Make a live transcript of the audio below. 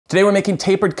Today we're making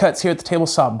tapered cuts here at the table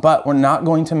saw, but we're not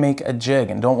going to make a jig.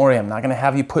 And don't worry, I'm not gonna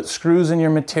have you put screws in your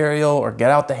material or get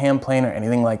out the hand plane or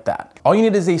anything like that. All you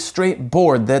need is a straight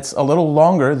board that's a little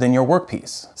longer than your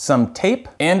workpiece, some tape,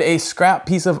 and a scrap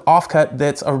piece of offcut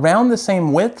that's around the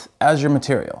same width as your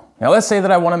material. Now let's say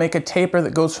that I wanna make a taper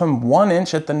that goes from 1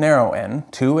 inch at the narrow end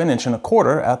to 1.25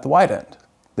 inches at the wide end.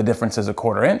 The difference is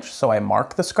 1/4 inch, so I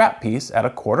mark the scrap piece at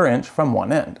 1/4 inch from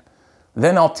one end.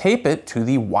 Then I'll tape it to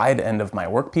the wide end of my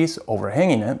workpiece,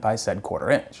 overhanging it by said 1/4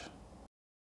 inch.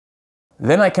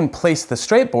 Then I can place the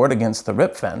straight board against the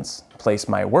rip fence, place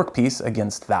my workpiece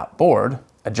against that board,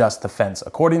 adjust the fence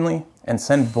accordingly, and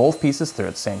send both pieces through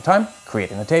at the same time,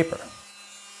 creating a taper.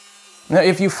 Now,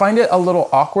 if you find it a little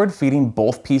awkward feeding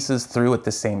both pieces through at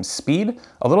the same speed,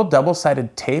 a little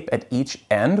double-sided tape at each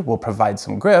end will provide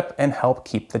some grip and help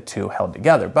keep the two held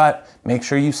together, but make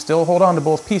sure you still hold on to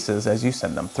both pieces as you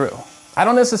send them through. I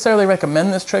don't necessarily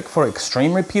recommend this trick for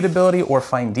extreme repeatability or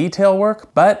fine detail work,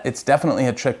 but it's definitely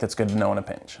a trick that's good to know in a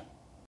pinch.